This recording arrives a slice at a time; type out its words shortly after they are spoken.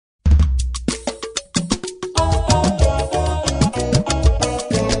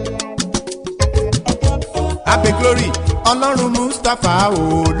glory ọlọ́run Mustapha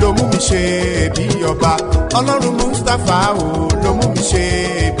o ló mú mi ṣe bí ọba ọlọ́run Mustapha o ló mú mi ṣe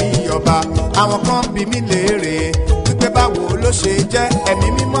bí ọba àwọn kan bí mi léèrè wípé báwo ló ṣe jẹ́ ẹ̀mí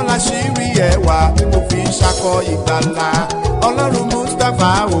mímọ́ la ṣì rí ẹwà tí mo fi ṣakọ ìgbàlà ọlọ́run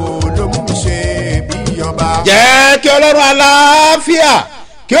Mustapha o ló mú mi ṣe bí ọba. jẹ́ kí ọlọ́run àlàáfíà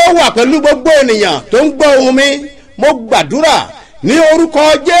kí ó wà pẹ̀lú gbogbo ènìyàn tó ń gbọ́ ohùn mi mo gbàdúrà ní orúkọ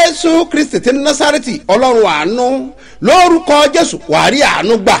Jésù Kristi ti Násárẹ́tì ọlọ́run àánú lórúkọ Jésù wàá rí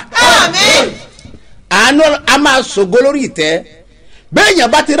àánú gbà. àmín. àánú a máa ṣògo lórí ìtẹ́ béèyàn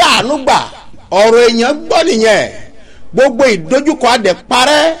bá ti rí àánú gbà ọ̀rọ̀ èèyàn gbọ́ nìyẹn gbogbo ìdojúkọ adẹ̀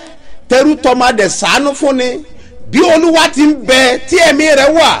parẹ́ tẹrú tọmọ adẹ̀ ṣàánú fún ni bí olúwa ti ń bẹ tí ẹ̀mí rẹ̀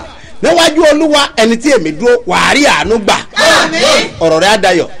wà níwájú olúwa ẹni tí èmi dúró wàá rí àánú gbà. àmín. ọ̀rọ̀ rẹ̀ á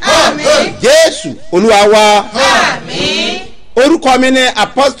dayọ̀. àmín. Jésù olúwa wa. àmín. orúkọ mi ni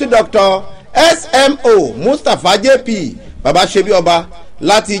Apostle Dr. SMO Mustapha JP baba ṣebí ọba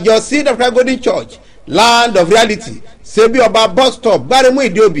láti ìjọ Seed of Christ Golden Church Land of Reality ṣebí ọba bus stop Gbáremú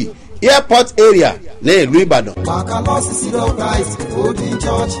Ìdíòbí airport area ní ìlú Ìbàdàn. Bàkálọ́sì Seed of Christ Golden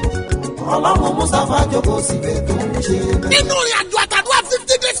Church ọlọ́run Mustapha jókòó síbẹ̀ tó ń ṣe bẹ́ẹ̀. nínú ìrìn àjò àtàdúrà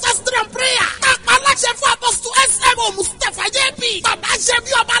 50 days fasting and prayer kápá aláṣẹ fún Apostle SMO Mustapha JP bàbá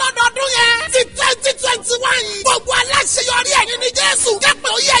ṣebí ọba lọ́dọọdún yẹn ti 2021 gbogbo aláṣeyọrí ẹ̀yìn ní Jésù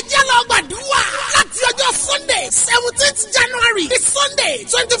jẹ́pẹ̀ oyè ẹjẹ́ lọ gbàdúrà láti ọjọ́ Sunday 17th January di Sunday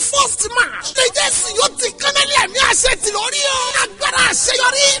 21st March ní Jésù yóò ti kánálì ẹ̀mí àṣẹ tì lórí o agbára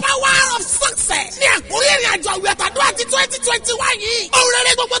àṣeyọrí power of success ní àkórí ìrìn àjò àwẹ̀ àtàdúrà ti 2021 yìí òun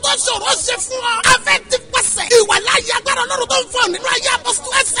rere gbogbo tó ṣòro ṣe fún ọ afẹ́ ti pàṣẹ ìwà láyé agbára ọlọ́run tó ń fọ nínú ayé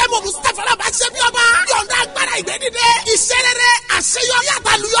Apostle SMO Mustapha bàbá ṣebí ọba yọ̀ǹda agbára ìgbẹ́dìde iṣẹ́ rere àṣeyọrí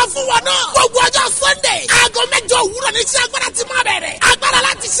àtàlùyọ fún wọn náà gbogbo ọjọ́ Sunday aago 8 òwúrọ̀ ní iṣẹ́ agbára ti máa bẹ̀rẹ̀ agbára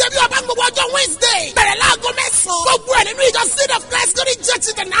láti ṣebí ọba gbogbo ọjọ́ Wednesday bẹ̀rẹ̀ láago 9 gbogbo ẹ̀ nínú ìjọ Seed of Christ Golden Church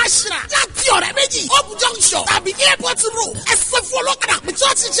International láti ọ̀rẹ́ méjì Hope Junction tàbí airport road ẹ̀sẹ̀ fún olókàdá pé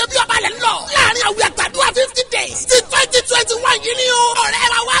church ṣebí ọba lẹ̀ lọ láàrin àwẹ̀ àtàdúrà 50 days ti 2021 yìí ni ó ọ̀rẹ́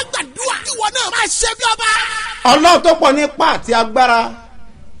wa wá gbàdúrà ìwọ náà máa ṣebí ọba. Ọlọ́run tó pọ̀ nípa àti agbára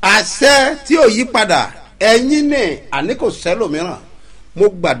àṣẹ tí ò yí padà ẹ̀yin ní àní kò sẹ́lòmíràn mo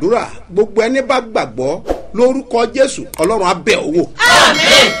gbàdúrà gbogbo ẹni bá gbàgbọ́ lórúkọ Jésù Ọlọ́run á bẹ̀ ọ́ wò.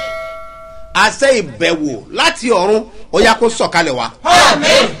 àmín. àṣẹ ìbẹ̀wò láti ọ̀run ó yá kó sọ̀kalẹ̀ wá.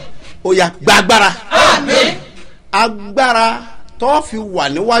 àmín. ó yá gba agbára. àmín. agbára tó fi wà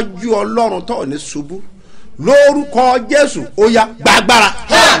níwájú Ọlọ́run tó ní ṣubú lórúkọ Jésù ó yá gba agbára.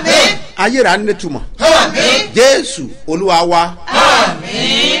 àmín. ayé rà nítumọ̀. àmín. Jésù Olúwa wa.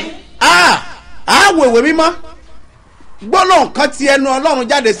 àmín. àwọ̀ ìwé mímọ́ gbólóhùn kan ti ẹnu Ọlọ́run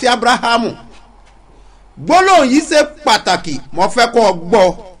jáde sí Abrahamu gbólóhùn yìí ṣe pàtàkì mo fẹ́ kó o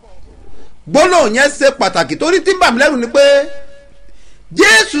gbọ́ gbólóhùn yẹn ṣe pàtàkì torí tí ń bà mí lẹ́rù ni pé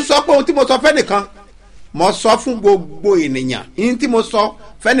Jésù sọ pé ohun tí mo sọ fẹ́nìkan mo sọ fún gbogbo ènìyàn ohun tí mo sọ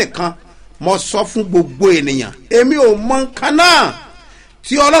fẹ́nìkan mo sọ fún gbogbo ènìyàn èmi ò mọ nǹkan náà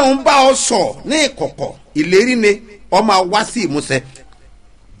tí Ọlọ́run bá ọ sọ ní ìkọ̀kọ̀ ìlérí ni ó máa wá sí ìmúṣẹ.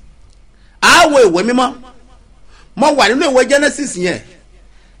 àwọ̀ ìwé mímọ́ mo wà nínú ìwé Genesis yẹn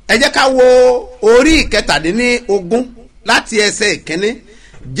ẹ jẹ́ ká wo orí ìkẹtàdínlógún láti ẹsẹ̀ ìkíní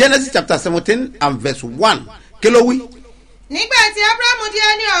Genesis chapter 17 and verse 1 kí ló wí. nígbà tí Abrahamu di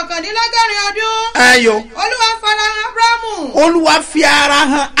ẹni 99 ọdún. ẹyọ. Olúwa farahàn Abrahamu. Olúwa fi ara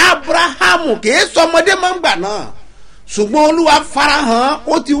hàn Abrahamu kì í sọmọdé máa ń gbà náà ṣùgbọ́n Olúwa farahàn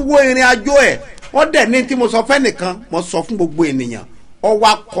ó ti wo ìrìn àjò ẹ̀ wọ́n dẹ̀ ní tí mo sọ fẹ́ nìkan mo sọ fún gbogbo ènìyàn ọ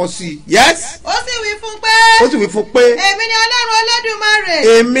wá kọ sí i. yes. ó sì wí fún pé. ó sì wí fún pé. èmi ni Ọlọ́run Olódùmarè.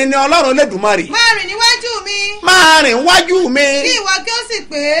 èmi ni Ọlọ́run Olódùmarè. máa rìn níwájú mi. máa rìn wájú mi. kí ìwọ kí ó sì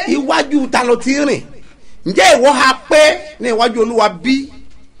pé. iwájú ta ló ti rìn ǹjẹ́ ìwọ ha pé ní iwájú Olúwa bí.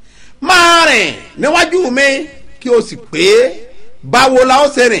 máa rìn níwájú mi kí o sì pé báwo la ó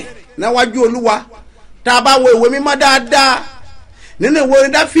ṣe rìn níwájú Olúwa tá a bá wo ìwé mímọ́ dáadáa nínú ìwé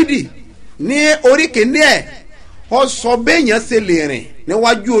orin Dáfídì ní orí kìíní ẹ̀ ó sọ béèyàn ṣe lè rìn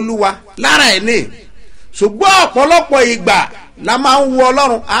níwájú Olúwa lára ẹ̀ ní ṣùgbọ́n ọ̀pọ̀lọpọ̀ ìgbà la máa ń wo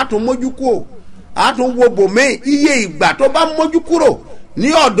Ọlọ́run á tún mójú kúrò á tún wo bòmíì iye ìgbà tó bá mójú kúrò ní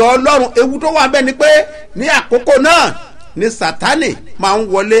ọ̀dọ̀ Ọlọ́run ewu tó wà bẹ́ẹ̀ ni pé ní àkókò náà ni Sátánì máa ń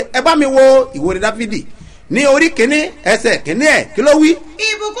wọlé ẹ bá mi wo ìwé orin Dáfídì ní orí kìíní ẹsẹ̀ kìíní ẹ̀ kí ló wí.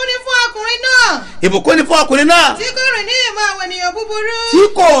 ìbùkún ni fún ọkùnrin náà. ìbùkún ni fún ọkùnrin náà. tí kò rìn ní ìmọ̀ àwọn ènìyàn búburú. tí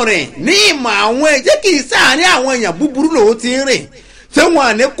kò rìn ní ìmọ̀ àwọn èjẹ́ kì í sáàárín àwọn èèyàn búburú lòó ti ń rìn ṣé wọn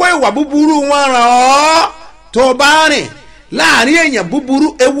à ní kó ìwà búburú wọn ràn ọ́ tó bá rìn láàárín èèyàn búburú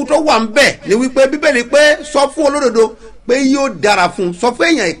ewu tó wà ń bẹ̀ ni wípé Bíbélì pé sọ fún olódodo pé yóò dára fún sọ fún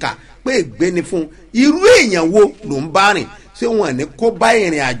èèyàn ìkà pé ìgbéni fún irú èèyàn wo ló ń bá rìn ṣé wọn ní kó bá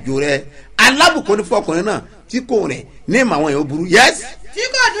ìrìn àjò rẹ alábùkún ní fún ọkùnrin náà tí kò rìn ní ìmọ̀ àwọn èèyàn burú yẹ́sì tí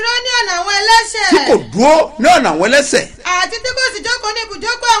kò dúró ní ọ̀nà àwọn ẹlẹ́ṣẹ̀. tí kò dúró ní ọ̀nà àwọn ẹlẹ́ṣẹ̀. àti tí kò sì jókòó ní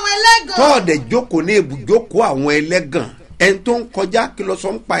ibùjókòó àwọn ẹlẹ́gàn. tọ́ọ̀dẹ̀ jókòó ní ibùjókòó àwọn ẹlẹ́gàn ẹni tó ń kọjá kí ló sọ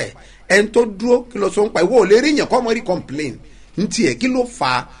ń pa ẹ̀ ẹni tó dúró kí ló sọ ń pa ẹ̀ ìwọ ò lè rí yàn kọ́ mọ́ rí complain ní tiẹ̀ kí ló fà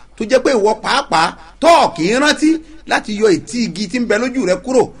á tó jẹ́ pé ìwọ pàápàá tọ́ọ̀ kì í rántí láti yọ ètí igi tí ń bẹ lójú rẹ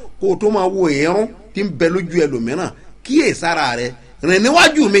kúrò kó o tó máa wo èérún tí ń bẹ lójú ẹlòmíràn kíyèsára rẹ rìn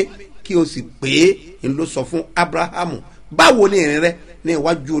níwájú mi kí o sì pé n ló sọ fún Abrahamu báwo ni ìrìn rẹ ní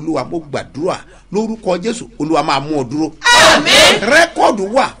iwájú olúwa mo gbàdúrà lórúkọ Jésù olúwa máa mú ọ dúró. Àmín. rẹ́kọ̀dù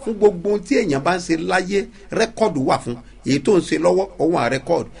wà fún gbogbo ohun tí èèyàn bá ń ṣe láyé rẹ́kọ̀dù wà fún èyí tó ń ṣe lọ́wọ́ ọwọ́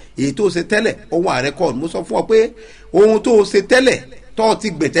àrẹ́kọ̀dù èyí tó ṣe tẹ́lẹ̀ ọwọ́ àrẹ́kọ̀dù mo sọ fún ọ pé ohun tó ṣe tẹ́lẹ̀ tó ti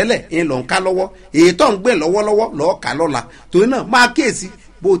gbè tẹ́lẹ̀ ń lọ ń ká lọ́wọ́ èyí tó ń gbè lọ́wọ́lọ́wọ́ lọ́ọ́ ká lọ́la torí náà máa kíyèsí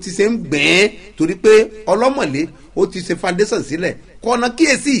bó o ti ṣe ń gbẹ̀ẹ́ torí pé ọlọ́mọ̀lé ó ti ṣe foundation sílẹ̀ kọ́nà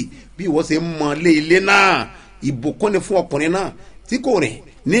kíyèsí bí ìwọ ṣe ń mọ lé ilé náà ìbùkún ni fún ọkùnrin náà tí kò rìn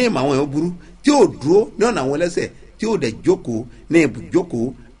ní ìmọ̀ àwọn èèyàn burú tí ò dúró ní ọ̀nà àwọn ẹlẹ́ṣẹ̀ tí ò dẹ̀ jókòó ní ibùjókòó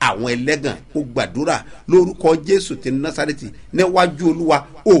àwọn ẹlẹ́gàn ó gbàdúrà lórúkọ Jésù ti Násárẹ́tì níwájú olúwa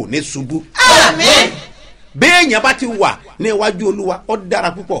ò ní ṣubú. Àmín. béèyàn bá ti wà ní iwájú olúwa ó dára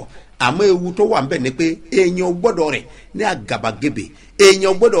púpọ̀ àmọ́ ewu tó wà ń bẹ̀ ni pé èèyàn ò gbọ́dọ̀ rìn ní àgàbàgebè èèyàn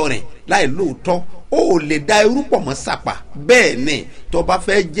ò gbọ́dọ̀ rìn láì lóòótọ́ ó lè da irú pọ̀ mọ́ sàpà bẹ́ẹ̀ ni tó bá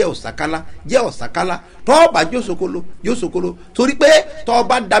fẹ́ jẹ́ ọ̀sákálá tó bá jósokolo torí pé tó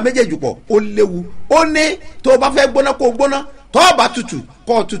bá da méjèèjì pọ̀ ó léwu ó ní tó bá fẹ́ gbóná kó gbóná tó bá tutù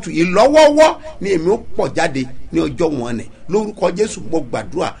kó tutù ìlọ́wọ́wọ́ ni èmi ó pọ̀ jáde ní ọjọ́ wọn ni lórúkọ Jésù mo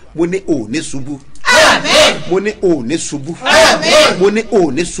gbàdúrà mo ní ò ní ṣubú. Àmín. mo ní ò ní ṣubú. Àmín. mo ní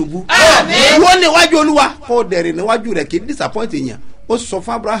ò ní ṣubú. Àmín. wọ́n níwájú olúwa kó dẹ̀rẹ̀ níwájú rẹ̀ kì í disappoint èèyàn ó sọ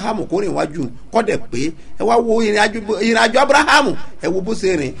fún Abrahamu kó rìn wájú kọ́dẹ̀ pé ẹ wá wo ìrìnàjò Abrahamu ẹ wo bó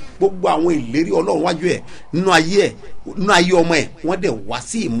ṣe rìn gbogbo àwọn ìlérí Ọlọ́run wájú ẹ̀ nínú ayé ọmọ ẹ̀ wọ́n dẹ̀ wá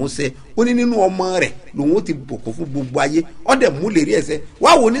sí ìmúṣẹ ó ní nínú ọmọ rẹ̀ lòun ó ti bùkún fún gbogbo ayé ó dẹ̀ mú lérí ẹsẹ̀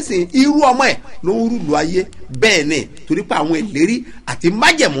wá wò nísìnyí irú ọmọ ẹ̀ ló ń rúlu ayé bẹ́ẹ̀ ni torí pé àwọn ìlérí àti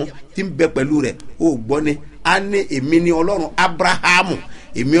májẹ̀mú ti ń bẹ pẹ̀lú rẹ̀ ó gbọ́ ni a ní èmi ni Ọlọ́run Abrahamu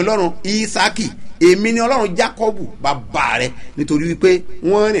èmi Ọlọ́run Isaki èmi ni Ọlọ́run Jákọ́bù bàbá rẹ̀ nítorí wípé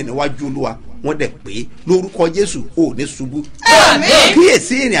wọ́n rìn níwájú olúwa wọ́n dẹ̀ pé lórúkọ Jésù ò ní ṣubú. Àmín.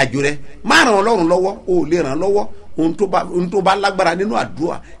 kíyèsí ìrìn àjò rẹ má ràn Ọlọ́run lọ́wọ́ ò lè ràn lọ́wọ́ ohun tó bá lágbára nínú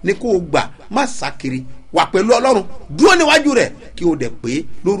àdúrà ní kó o gbà má sákiri wà pẹ̀lú Ọlọ́run dúró níwájú rẹ̀ kí o dẹ̀ pé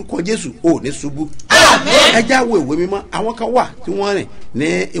lórúkọ Jésù ò ní ṣubú. Àmín. ẹ já wo ìwé mímọ́ àwọn kan wà tí wọ́n rìn ní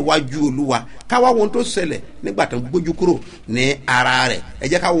iwájú olúwa káwá wo ohun tó ṣẹlẹ̀ nígbà tó ń gbójú kúrò ní ara rẹ̀ ẹ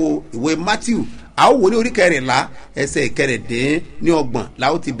jẹ́ ká wo ìwé Matthew a ó wò ní orí 14 ẹsẹ̀ 15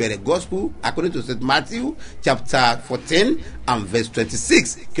 la ó ti bẹ̀rẹ̀ gospel according to St. Matthew chapter 14 and verse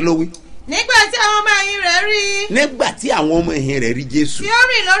 26 kí ló wí. nígbà tí àwọn ọmọ ẹ̀yìn rẹ̀ rí i nígbà tí àwọn ọmọ ẹ̀yìn rẹ̀ rí Jésù tí ó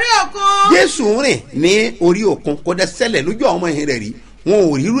rìn lórí òkun. Jésù rìn ní orí òkun kò dẹ̀ ṣẹlẹ̀ lójú àwọn ọmọ ẹ̀yìn rẹ̀ rí wọn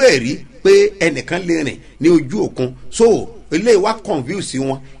ò rírú ẹ̀ rí pé ẹnìkan lè rìn ní ojú òkun so eléyìí wá confuse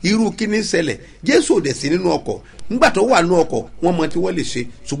wọn irú kí ni ṣẹlẹ̀ Jésù ò dẹ̀ sí nínú ọkọ̀ nígbà tó wà nínú ọkọ̀ wọ́n mọ tí wọ́n lè ṣe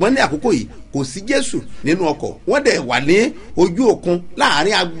ṣùgbọ́n ní àkókò yìí kò sí Jésù nínú ọkọ̀ wọ́n dẹ̀ wà ní ojú òkun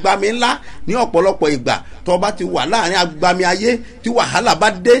láàrin agbami ńlá ní ọ̀pọ̀lọpọ̀ ìgbà tó bá ti wà láàrin agbami ayé tí wàhálà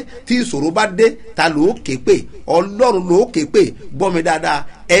bá dé tí ìṣòro bá dé ta ló ké pè Ọlọ́run ló ké pè gbọ́ mi dáadáa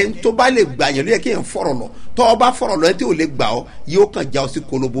ẹni tó bá lè gbà yẹn ló yẹ kí yẹn fọ̀rọ̀ lọ tó o bá fọ̀rọ̀ lọ ẹ tí ò lè gbà ọ́ yóò kàn já ọ sí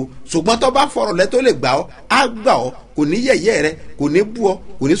kolobo ṣùgbọ́n tó o bá fọ̀rọ̀ lọ ẹ tó lè gbà ọ́ á gbà ọ́ kò ní yẹ̀yẹ́ rẹ kò ní bú ọ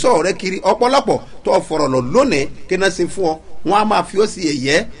kò ní sọ̀rọ̀ rẹ kiri ọ̀pọ̀lọpọ̀ tó o fọ̀rọ̀ lọ lónìí kí náà ṣe fún ọ wọn a máa fi ó sí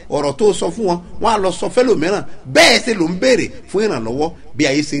ẹ̀yẹ́ ọ̀rọ̀ tó sọ fún wọn wọn a lọ sọ fẹ́lòmíràn bẹ́ẹ̀ ṣe ló ń béèrè fún ìrànlọ́wọ́ bí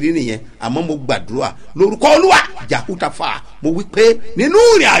ayé ṣe rí nìyẹn àmọ́ mo gbàdúrà lórúkọ Olúwa jàkútàfà mo wí pé nínú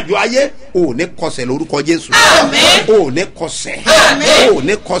ìrìn àjò ayé ò ní kọsẹ̀ lórúkọ Jésù. Àmín. ò ní kọsẹ̀ Àmín. ò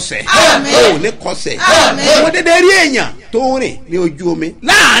ní kọsẹ̀ Àmín. ò ní kọsẹ̀ Àmín. wọ́n dédé rí èèyàn tó ń rìn ní ojú omi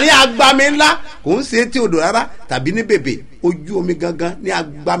láàrin agbami ńlá kò ń ṣe tí odò rárá tàbí ní bèbè ojú omi gangan ní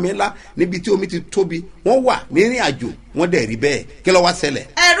agbami ńlá níbi tí omi ti tóbi wọ́n wà nírìn àjò wọ́n dẹ̀ rí bẹ́ẹ̀ kí ló wá ṣẹlẹ̀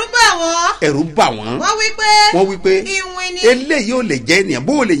ẹ̀rù bà wọ́n. ẹ̀rù bà wọ́n wọ́n wí pé ìwìn ni ni. eléyìí ò lè jẹ́ ènìyàn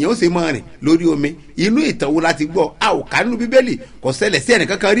bó o lè yàn ó ṣe máa rìn lórí omi inú ìtàn wo la ti gbọ́ a ò ká nínú bíbélì kò ṣẹlẹ̀ sí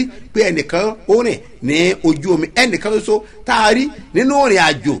ẹnìkan kan rí pé ẹnìkan ó rìn ní ojú omi ẹnìkan ṣoṣo tá a rí nínú ìrìn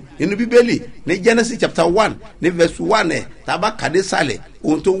àjò nínú bíbélì ní Genesis chapter 1 ní verse 1 ẹ̀ tá a bá kàdé sàlẹ̀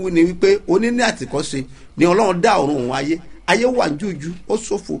ohun tó wí ni wípé oníní àtìkọ́ṣe ni Ọlọ́run dá ọ̀run òun ayé wà ń jújú ó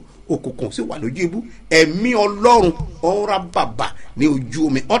ṣófo òkùnkùn sì wà lójú ibú ẹ̀mí Ọlọ́run ọ̀rá bàbà ní ojú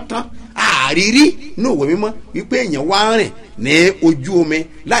omi ọ̀tán àrírí ní òwe mímọ́ wípé èèyàn wá rìn ní ojú omi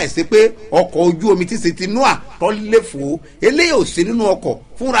láìsí pé ọkọ̀ ojú omi ti ṣe ti Nóà tó léfò eléyìí ò sí nínú ọkọ̀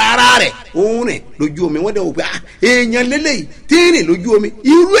fúnra ara rẹ̀ ó ń rìn lójú omi wọ́n dẹ̀ wò pé èèyàn lélẹ́yìí tí ń rìn lójú omi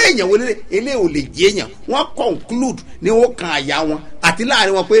irú èèyàn wo lélẹ́yìí eléyìí ò lè jẹ́ èèyàn wọ́n conclude ní ó kan àyà wọn àti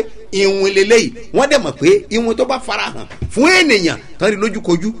láàrin wọn pé ìwìn lélẹ́yìí wọ́n dẹ̀ mọ̀ pé ìwìn tó bá farahàn fún ènìyàn tán rí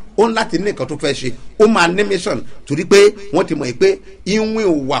lójúkojú ó ń láti ní nǹkan tó fẹ́ ṣe ó máa ní mission torí pé wọ́n ti mọ̀ pé ìwìn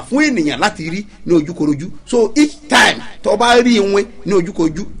ò wà fún ènìyàn láti rí ní ojúkorojú so each time tó bá rí ìwìn ní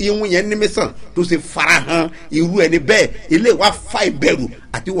ojúkojú ìwìn yẹn ní mission tó ṣe farahàn irú ẹni bẹ́ẹ̀ eléyìí wá fa ìbẹ̀rù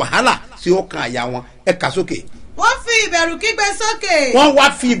àti wàhálà sí ọkàn àyà wọn ẹ kà sókè. wọ́n fi ìbẹ̀rù kígbe sókè. wọ́n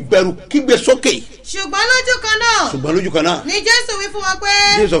wá fi ìbẹ̀rù kígbe sókè. ṣùgbọ́n lójú kan náà. ṣùgbọ́n lójú kan náà. ni jésù wí fún wọn pé.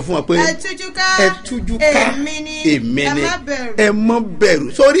 jésù sọ fún wọn pé. ẹ tújú ká èmi ni ẹ má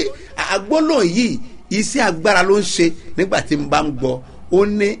bẹ̀rù. sórí àgbólóhùn yìí iṣẹ́ agbára ló ń ṣe nígbà tí n bá ń gbọ́ ó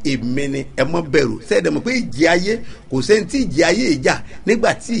ní èmi ni ẹ má bẹ̀rù sẹ́ẹ̀dẹ̀ mọ̀ pé ìjì ayé kò sẹ́ni tí ìjì ayé ìjà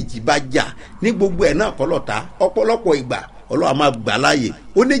nígbà tí ìjì bá jà ní gbogbo ẹ̀ náà kọ́lọ́ta ọ̀pọ̀lọpọ̀ ìgbà ọlọ́run máa gbà láàyè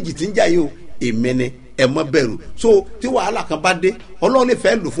ó ní ìjì tí ń jà yìí o èmi ni ẹ má bẹ̀rù so tí wàhálà kan bá dé ọlọ́run lè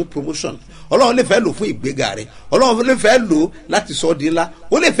fẹ́ lò fún promotion ọlọ́run lè fẹ́ lò fún ìgbéga rẹ ọlọ́run lè fẹ́ lò láti sọ ọ́ di ńlá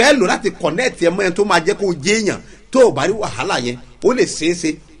ó lè fẹ́ lò láti connect ẹ mọ́ ẹni tó máa jẹ́ kó o jẹ́ èèyàn tó o bá rí wàhálà yẹn ó lè ṣeéṣe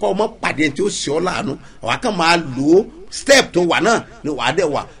kọ́ ọmọ pàdé tí ó ṣe ọ́ láàánú àwọn kan máa lò ó step tó wà náà ni wàá dẹ̀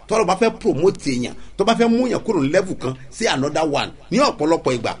wà tọ́lọ́ bá fẹ́ promote èèyàn tó bá fẹ́ mú yàn kúrò ní level kan sí another one ní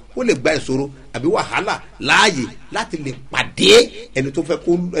ọ̀pọ̀lọpọ̀ ìgbà ó lè gba ìṣòro àbí wàhálà láàyè láti lè pàdé ẹni tó fẹ́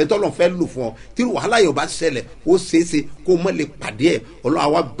kó ẹni tó lọ́n fẹ́ lò fún ọ tí wàhálà yóò bá ṣẹlẹ̀ ó ṣeéṣe kó mọ́ lè pàdé ẹ̀ ọlọ́run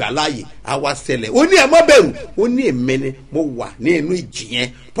àwa gbà láàyè àwa ṣẹlẹ̀ ó ní ẹ má bẹ̀rù ó ní èmẹ́ni mo wà ní inú ìjì yẹn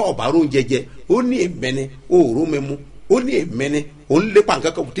tó ọ̀bà ró oúnjẹ jẹ ó ní èmẹ́ni òòró mi mú ó ní èmẹ́ni òun lépa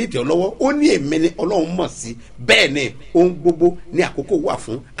nǹkan kan kò tí ì tẹ̀ ọ́ lọ́wọ́ ó ní èmẹ́ni ọlọ́run mọ̀ sí bẹ́ẹ̀ ni ohun gbogbo ní àkókò wà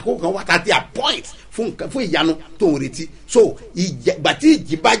fún àkókò kan wà tá a ti appoint fún ìyanu tó ń retí so ìgbà tí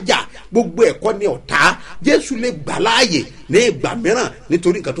ìjì bá jà gbogbo ẹ̀kọ́ ní ọ̀tá jésù lè gbà láàyè ní ìgbà mìíràn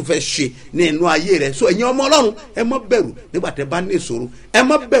nítorí nǹkan tó fẹ́ ṣe ní inú ayé rẹ̀ so ẹ̀yin ọmọ ọlọ́run ẹ má bẹ̀rù nígbà tẹ́ bá ní ìṣòro ẹ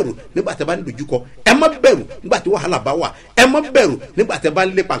má bẹ̀rù nígbà tẹ́ bá ní dojúkọ ẹ má bẹ̀rù nígbà tí wàhálà bá wà ẹ má bẹ̀rù nígbà tẹ́ bá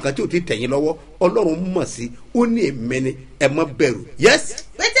ń lépa nǹkan tí ò ti tẹ̀yìn lọ́wọ́ ọlọ́run mọ̀ sí ó ní èmẹ́ni ẹ má bẹ̀rù yes.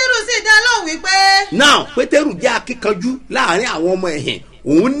 pétérù sì dá lóhùn wípé. now pétérù jẹ́ akíkanjú láàrin àwọn ọmọ ẹ̀hìn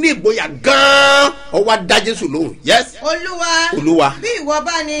òun ní ìgboyà gan-an ọwọ́ dá jésù lóhùn yes. olúwa bí ìwọ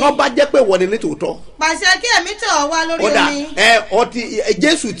bá ní. tó bá jẹ́ pé wọ́n ní nítòótọ́. pàṣẹ kí ẹ̀mí tọ̀ ọ́ wá lórí omi. ọtí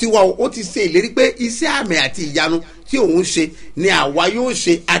jésù ti wá ó ti ṣe ìlérí pé iṣẹ́ àmì àti ìyanu tí òun ṣe ni àwa yóò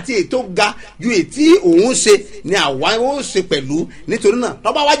ṣe àti ètò ga ju ètí òun ṣe ni àwa yóò ṣe pẹ̀lú nítorí náà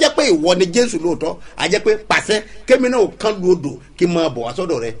tó bá wá jẹ́ pé ìwọ ni jésù lóòótọ́ a jẹ́ pé pàṣẹ kémi náà kán lu odò kí n máa bọ̀ wá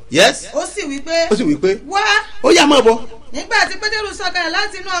sọ́dọ̀ rẹ yes. ó sì wí pé. wá. ó yá máa bọ̀. nígbà tí pétérù sọ̀kalẹ̀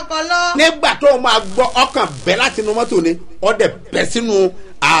láti inú ọkọ̀ lọ. nígbà tó o máa gbọ́ ọkàn bẹ́ láti inú mọ́tò ni ọdẹ bẹ́ sínú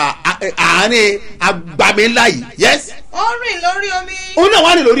àárín agbamilá yìí yes. ó rìn lórí omi. ó náà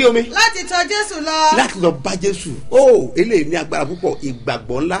wà ní lórí omi. láti tọ̀ jésù lọ. láti lọ bá jésù ó eléyìí ní agbára púpọ̀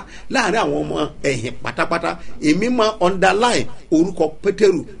ìgbàgbọ́ ńlá láàrin àwọn ọmọ ẹ̀hìn pátápátá èmi máa underline orúkọ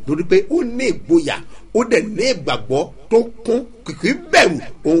pétérù lórí pé ó ní ìgboyà ó dẹ̀ ní ìgbàgbọ́ tó kún kìkì bẹ̀rù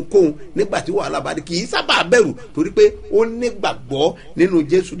ohunkóhun nígbà tí wàhálà bá dé kì í sábà bẹ̀rù torí pé ó ní ìgbàgbọ́ nínú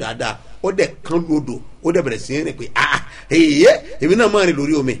jésù dáadáa ó dẹ̀ kán lódò ó dẹ̀ bẹ̀rẹ̀ sí rìn pé èyí èmi náà máa rìn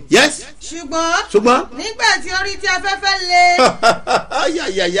lórí omi yes. ṣùgbọ́n nígbà tí orí tí afẹ́fẹ́ le.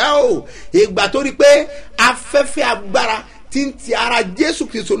 yàyàyà o ìgbà tó rí pé afẹ́fẹ́ agbára tí ń ti ara jésù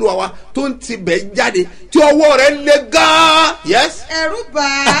kristu olúwa wa tó ń ti bẹ̀ jáde tí ọwọ́ rẹ̀ le gan-an yes. ẹ̀rù bà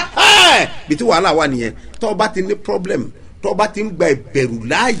á. bí tí wàhálà wà nìyẹn tó o bá ti ní problem tó o bá ti ń gba ìbẹ̀rù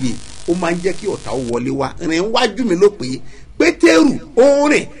láàyè ó máa ń jẹ́ kí ọ̀tá wọlé wa rìn wájú mi ló pè é pétérù ó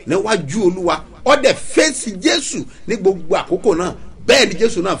rìn níwájú olúwa ó dẹ̀ fèsì jésù ní gbogbo àkókò náà bẹ́ẹ̀ ni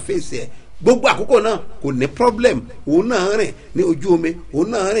jésù náà fèsì ẹ̀ gbogbo àkókò náà kò ní problem òun náà rìn ní ojú omi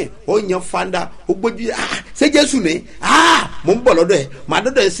òun náà rìn ó yan fanda ó gbójú ṣé jésù ni mo ń bọ̀ lọ́dọ̀ ẹ̀ màá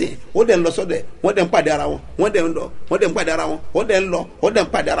dọ́dọ̀ ẹ̀ sìn ó dẹ̀ ń lọ sọ́dọ̀ ẹ̀ wọ́n dẹ̀ ń pàdé ara wọn wọ́n dẹ̀ ń lọ wọ́n dẹ̀ ń pàdé ara wọn wọ́n dẹ̀ ń lọ wọ́n dẹ̀ ń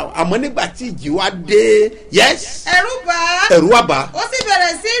pàdé ara wọn àmọ́ nígbà tí ìjì wa dé yes. ẹ̀rù wá bá. ó sì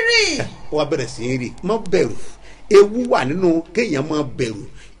bẹ̀rẹ̀ sí rì. ó wá bẹ̀rẹ̀ sí rì má bẹ̀rù ewu wà nínú kéèyàn má bẹ̀rù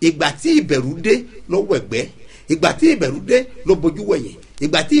ìgbà tí ìbẹ̀rù dé ló wẹ̀gbẹ́ ìgbà tí ìbẹ̀rù dé ló bojú wẹ̀yìn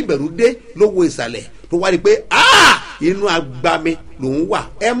ìgbà tí ìbẹ̀rù dé ló wo ìsàlẹ̀ tó wá rí pé inú agbami lòún wà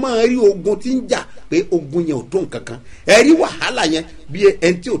ẹ máa rí ogun tí ń jà pé ogun yẹn ò tó nǹkan kan ẹ rí wàhálà yẹn bí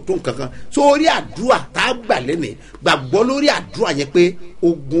ẹni tí ò tó nǹkan kan sórí àdúrà tá a gbà lẹ́nìí gbàgbọ́ lórí àdúrà yẹn pé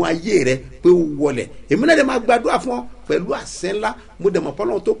ogun ayé rẹ pé ó wọlẹ̀ èmi náà lè máa gbàdúrà fún ọ pẹ̀lú àṣẹ ńlá mo dẹ̀ mọ̀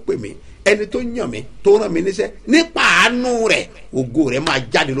fọlọ́run tó pè mí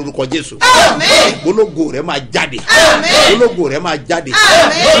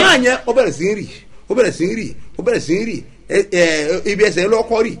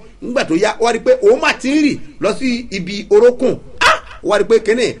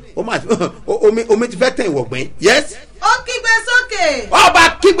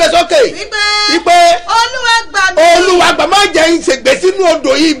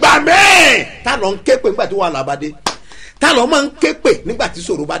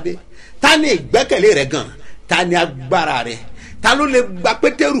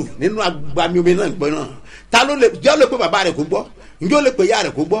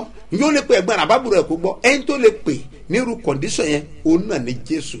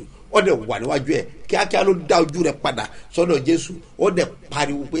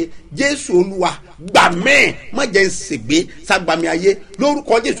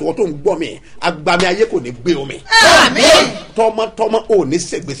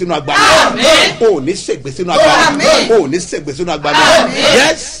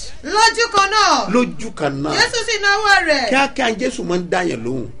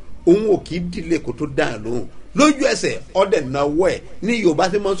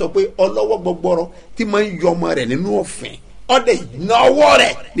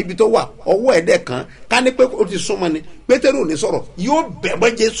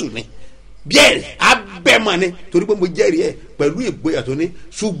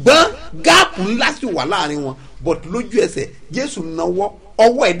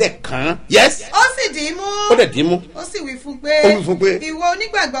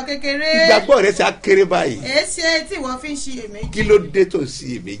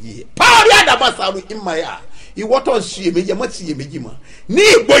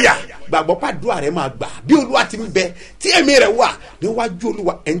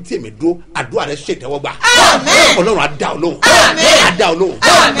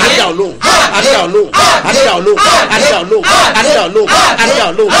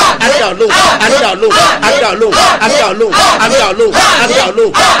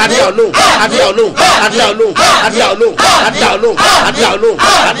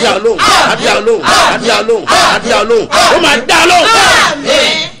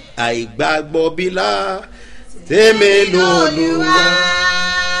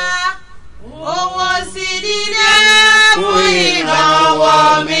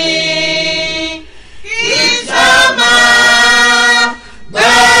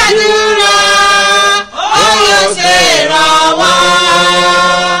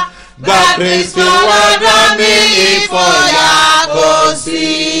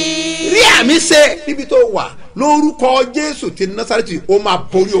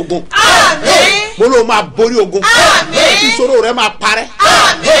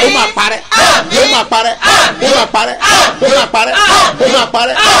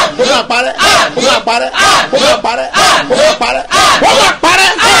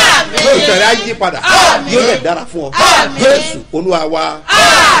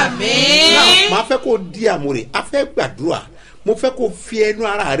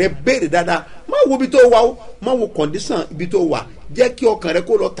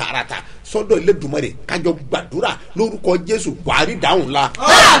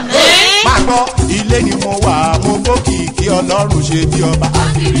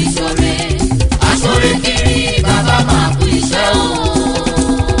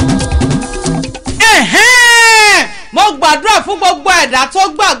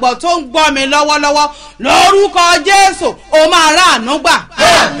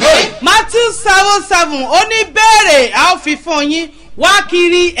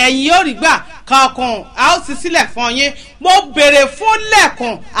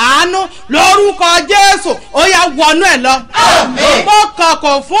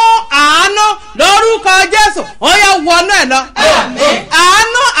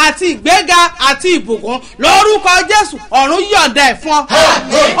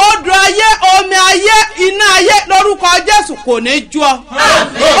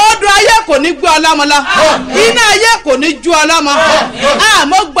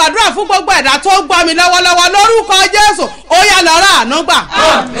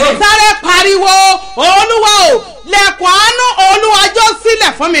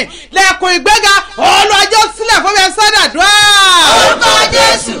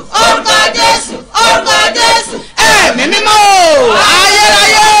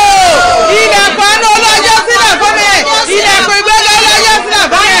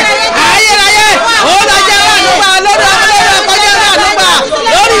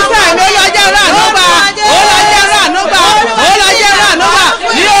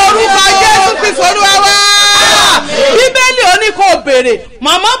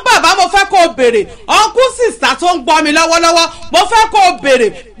bàbá mo fẹ́ kó o béèrè ọ̀nkú sìsà tó ń gbọ́ mi lọ́wọ́lọ́wọ́ mo fẹ́ kó o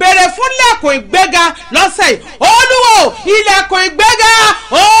béèrè fún lẹ́kùn ìgbéga lọ́sẹ̀ yìí olúwo ilẹ̀kùn ìgbéga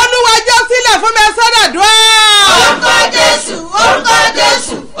olúwa jọ́ sílẹ̀ fún mi sọ́dọ̀dúrà. orúkọ jésù orúkọ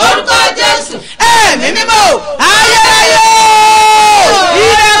jésù orúkọ jésù. ẹ̀mí mímọ́ ayérayé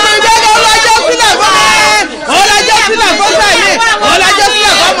ilẹ̀kùn ìgbéga olúwa jọ́ sílẹ̀ fún mi olúwa jọ́ sílẹ̀ fún sẹ́mi olúwa jọ́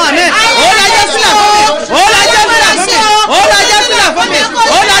sílẹ̀ fún ọmọ mi olúwa jọ́ sílẹ̀ fún mi olúwa jọ́ sílẹ̀ fún mi olúwa jọ́ sílẹ̀ fún mi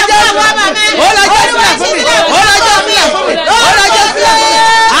olúwa jọ́ sílẹ̀ fún mi olúwa jọ́ sílẹ̀ fún mi olúwa jọ́ sílẹ̀ fún mi olúwa jọ́ sílẹ̀ fún mi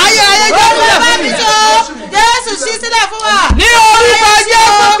ayérayé jọ́ sílẹ̀ fún mi. jésù ṣí sílẹ̀ fún wa. ní orúkọ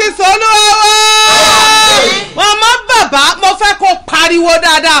jésù kristu olúwa wa màmá bàbá mo fẹ́ kó pariwo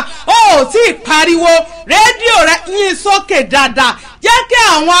dáadáa ó ò tí ì pariwo rédíò rẹ yín sókè dáadáa jẹ́ kí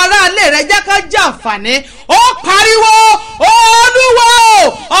àwọn aráalé rẹ jẹ́ ká jàǹfààní ó pariwo olúwa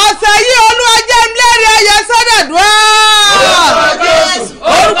ọ̀sẹ̀ yìí olúwa jẹ́ mílíọ̀nù ayẹ sọ́dọ̀dúrà.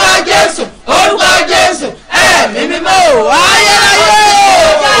 orúkọ jésù orúkọ jésù ẹ̀mí mímọ́ ayérayé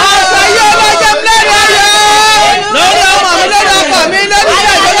ọ̀sẹ̀ yìí olúwa jẹ́ mílíọ̀nù ayẹ lórí ọmọ mi lórí ọkọ mi lórí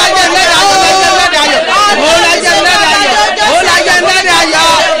ìṣẹ́ ìjọba jẹ́ mílíọ̀nù ayọ̀ olúwa jẹ́ mílíọ̀nù ayọ̀ olúwa jẹ́ mílíọ̀nù ayọ̀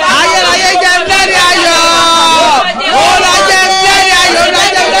ayérayé jẹ́ mílíọ̀nù ayọ̀ olúwa jẹ́ mílíọ̀nù ayọ̀ olúwa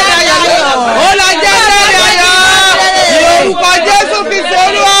jẹ́ mílíọ̀nù ayọ̀ olúwa jẹ́ mílíọ̀nù ayọ̀ ní orúkọ jésù kristu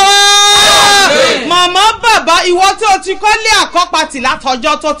olúwa wa. màmá bàbá ìwọ tí o ti kọ́lé àkọ́pàtì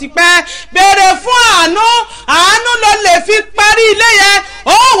látọjọ́ tó ti pẹ́ béèrè fún àánú ló lè fi parí ilé yẹn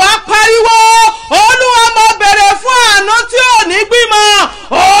ó wàá pariwo olúwa mo béèrè fún àánú tí ò ní gbìmọ̀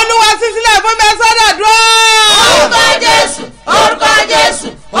olúwa sísílẹ̀ fún mi sọ́dọ̀dúrà. orúkọ jésù orúkọ jésù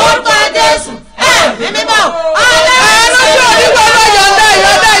orúkọ jésù ẹ̀mí mímọ́ àánú tí ò ní gbọ́dọ̀ yọ̀ǹda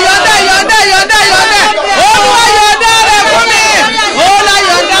olúwa yọ̀ǹda rẹ̀ fún mi olúwa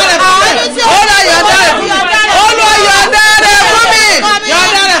yọ̀ǹda rẹ̀ fún mi olúwa yọ̀ǹda rẹ̀ fún mi olúwa yọ̀ǹda rẹ̀ fún mi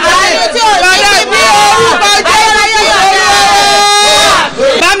yọ̀ǹda rẹ̀ fún mi yọ̀ǹda bí orúkọ jésù olúwa.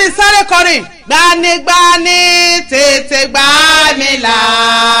 bá mi sáré kọrin gbanigbani tètè gbà mí là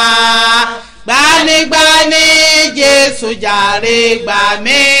gbanigbani jésù jàre gbà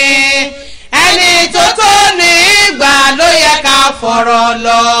mí ẹni tó tó ní ìgbà ló yẹ ká fọ̀rọ̀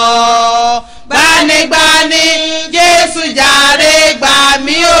lọ gbanigbani jésù jàre gbà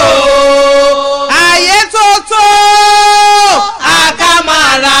mí o ayé tó tó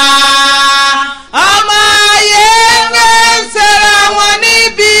àkàmàrà ọmọ ayé ń ṣera wọn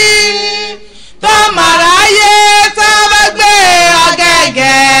níbi tọmọráyé tó bá gbé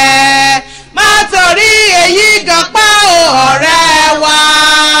ọ̀gẹ̀gẹ̀ má torí èyí gan pa ọ̀rẹ́ wa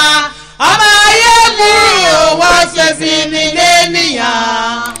ọmọ ayé burú wọ́n ṣe fi ní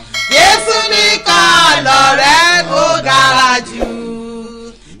lẹ́nìyàn Jésù nìkan lọ̀rẹ́ kó gara jù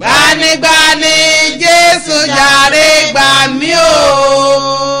gbanigbani Jésù jàre gbà mí o.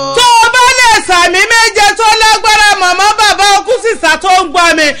 tó o bá lè sàmì méje tó lágbára màmá bàbá okú sísà tó ń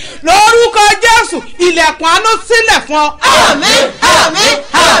gbọ́ mi lórúkọ Jésù ilẹ̀kùn àánú sílẹ̀ fún ọ. àmín àmín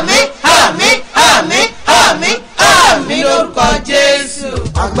àmín àmín àmín àmín àmín lórúkọ Jésù.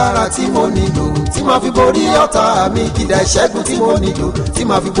 agbára tí mo nílò tí màá fi borí ọ̀tá mi kìdá ìṣẹ́gun tí mo nílò tí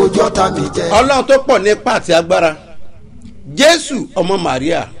màá fi bojú ọ̀tá mi jẹ. ọlọ́run tó pọ̀ nípa àti agbára jésù ọmọ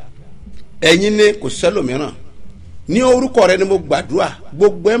màríà ẹ̀yin ni kò sẹ́lòmíràn ní orúkọ rẹ ni mo gbàdúrà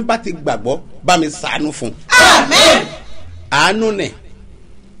gbogbo ẹ̀ ń bá ti gbàgbọ́ bá mi ṣàánú fún. àmín. àánú nì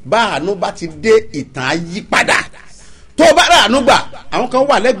bá àánú bá ti dé ìtàn àyípadà tó o bá rà àánú gbà àwọn kan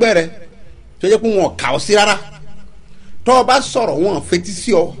wà lẹ́gbẹ̀ẹ́ rẹ tó yẹ kó wọn kà ọ́ sí rárá tó o bá sọ̀rọ̀ wọn fetí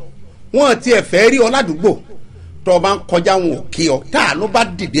sí ọ wọn tiẹ̀ fẹ́ rí ọ ládùúgbò tó o bá ń kọjá wọn ò kí ọ táànú bá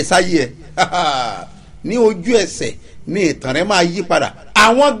dìde sáyé ẹ ní ojú ẹsẹ̀ ní ìtàn rẹ máa yí padà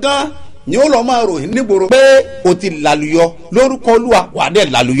àwọn gan ni ó lọ máa ròyìn nígboro pé o ti làlùyọ lórúkọ olúwa wà á dẹ̀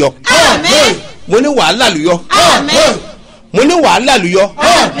làlùyọ. àmín. mo ní wà á làlùyọ. àmín. mo ní wà á làlùyọ.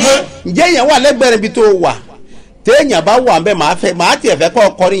 àmín. ǹjẹ́ èèyàn wà lẹ́gbẹ̀rẹ̀ ibi tó wà téèyàn bá wà ń bẹ́ màá tiẹ̀ fẹ́ kọ́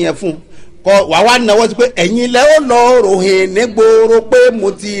ọkọrin yẹn fún kọ wà wá náwó sí pé ẹ̀yin lẹ́ ó lọ ròhìn nígboro pé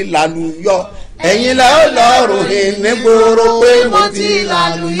mo ti làlùyọ ẹ̀yin lẹ́ ó lọ ròhìn nígboro pé mo ti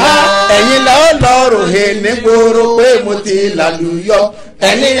làlùyọ ẹ̀yin lẹ́ ó lọ ròhìn nígboro pé mo ti làlùyọ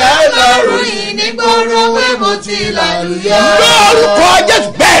ẹ̀yin lẹ́ ó lọ ròhìn nígboro pé mo ti làlùyọ. lórúkọ jésù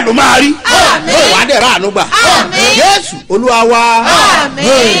bẹ́ẹ̀ ló máa rí àmín. wà á dẹ̀ rà àánú gbà àmín. jésù olúwa wa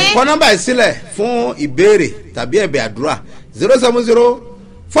àmín. kọ nọ́mbà yìí sílẹ̀ fún ìbéèrè tàbí ẹ̀bẹ̀ àdúrà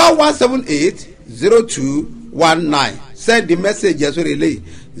 070-4178-0219 send the message yẹn sórí eléyìí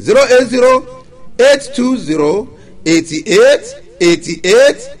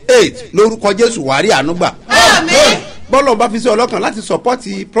 080-820-88-88-8 lórúkọ jésù wàá rí àánú gbà. àmín. bọ́lọ̀ bá fi sí ọlọ́kàn láti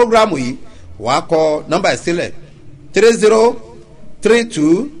sọpọ́tì prógrámù yìí wàá kọ nọ́mbà yìí sílẹ̀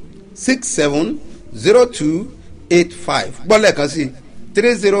 3032670285 gbọ́lẹ̀ kan sí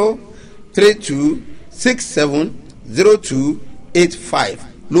 3032670285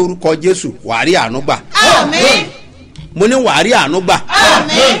 lórúkọ Jésù wàárí ànúgbà. àmín. mo ní wàárí ànúgbà.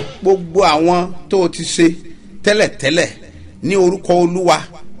 àmín. gbogbo àwọn tó o ti ṣe tẹ́lẹ̀tẹ́lẹ̀ ní orúkọ Olúwa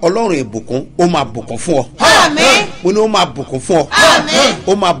Ọlọ́run ìbùkún ó máa bùkún fún ọ. àmín. mo ní ó máa bùkún fún ọ. àmín.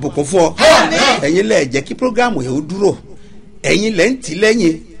 ó máa bùkún fún ọ. àmín. ẹ̀yin lẹ jẹ́ kí programu yẹn ó dúró, ẹ̀yin lẹ ń tì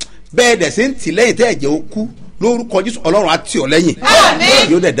lẹ́yìn, bẹ́ẹ̀ dẹ̀ sí ń tì lẹ́yìn tẹ́ ẹ̀ jẹ́ ó kú lórúkọ Jésù Ọlọ́run á tì ọ́ lẹ́yìn.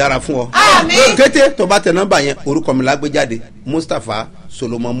 àmín. yóò dẹ̀ dára fún ọ. àmín. kété tó bá tẹ nọ́mbà yẹn orúkọ mi lágbéjáde Mustapha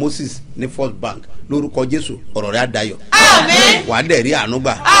Solomon Moses ní First Bank lórúkọ Jésù ọ̀rọ̀ rẹ̀ á dayọ̀. àmín. wà á dẹ̀ rí àánú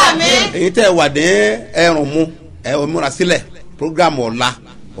gbà. àmín. èyí tẹ́ ẹ wà ní ẹrùn mu ẹ ò múra sílẹ̀ programu ọ̀la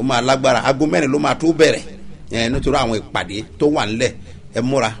ó máa lágbára aago 4 ló máa tó bẹ̀rẹ̀ nítorí àwọn ìpàdé tó wà nílẹ̀ ẹ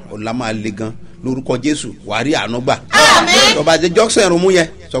múra ọ̀la máa le gan lórúkọ Jésù wà á rí àánú gbà. àmín. tọba jẹ jọksọn ẹrùn mu yẹn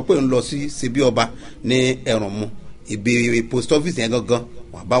sọ pé ń lọ sí Ṣebí Ọba ní ẹrùn mu ibi post office yẹn gangan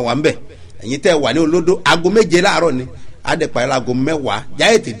wà bá wa ń bẹ̀. ẹ̀yin tẹ́ wà ní Olódó aago 7 láàárọ̀ ni adẹ̀pàyẹ́lá aago 10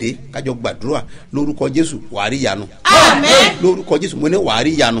 jáyé tèdè kájọ gbàdúrà lórúkọ Jésù wà á rí ìyanu. àmín. lórúkọ Jésù mo ní wà á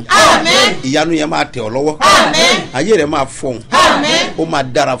rí ìyanu. àmín. ìyanu yẹn máa tẹ̀ ọ́ lọ́wọ́. àmín. ayé rẹ̀ máa fọhùn. àmín. ó máa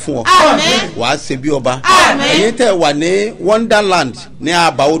dára fún ọ. àmín. wà á Ṣebí Ọba. àmín. ẹ̀yin tẹ́ wà ní Wonderland ní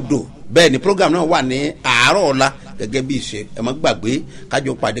Àbá Odò bẹ́ẹ̀ ni program náà wà ní àárọ̀ ọ̀la gẹ́gẹ́ bí ìṣe ẹ má gbàgbé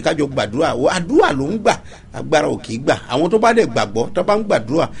kájọ pàdé kájọ gbàdúrà àdúrà ló ń gbà agbára ò kì í gbà àwọn tó bá dẹ̀ gbàgbọ́ tó bá ń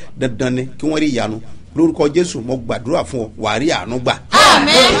gbàdúrà dandan ni kí wọ́n rí ìyanu lórúkọ Jésù mo gbàdúrà fún ọ wàá rí àánú gbà.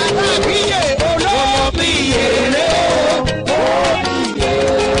 àmín.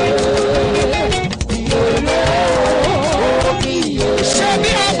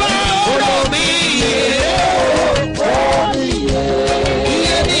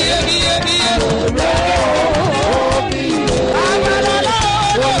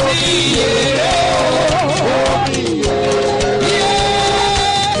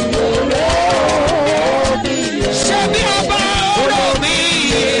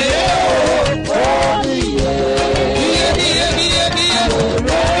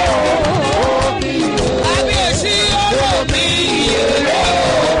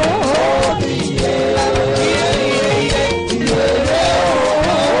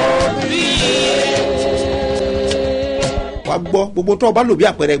 gbọ́ gbogbo tó o bá lò bí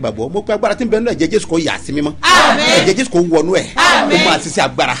àpẹẹrẹ ìgbàgbọ́ mo pé agbára tí ń bẹ nínú ẹ̀jẹ̀ Jésù kò yà sí mímọ́. àmín. ẹ̀jẹ̀ Jésù kò wọnú ẹ̀. àmín. ó máa ṣiṣẹ́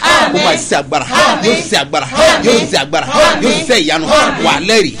agbára. àmín. ó máa ṣiṣẹ́ agbára. àmín. yóò ṣiṣẹ́ agbára. àmín. yóò ṣiṣẹ́ agbára. àmín. yóò ṣiṣẹ́ ìyanu. àmín. wà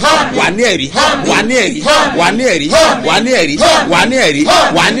lẹ́rìí. àmín. wà ní ẹ̀rí. àmín. wà ní ẹ̀rí. àmín. wà ní ẹ̀rí. àmín. wà ní ẹ̀rí. àmín. wà ní ẹ̀rí.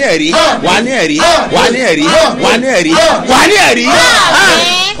 àmín. wà ní ẹ̀rí. àmín. wà ní ẹ̀rí. àmín. wà ní ẹ̀rí. àmín. wà ní ẹ̀rí. àmín. wà ní ẹ̀rí. àmín.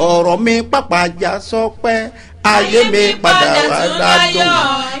 ọ̀rọ̀ mi pàpà já sọpẹ́ ayé mi padà wá ládùn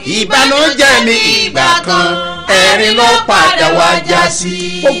ìbànújẹ́ mi ìgbà kan ẹ̀rín ló padà wá já sí.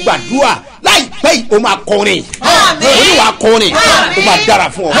 ó gbàdúrà láìpẹ́ yìí ó máa kọrin. àmín. olúwa kọrin. àmín. ó máa dára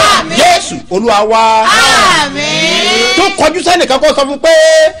fún ọ. àmín. Jésù olúwa wá. àmín. tó kọjú sẹ́nìkan kó sọ fún pé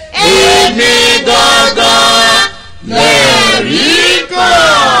èmi gangan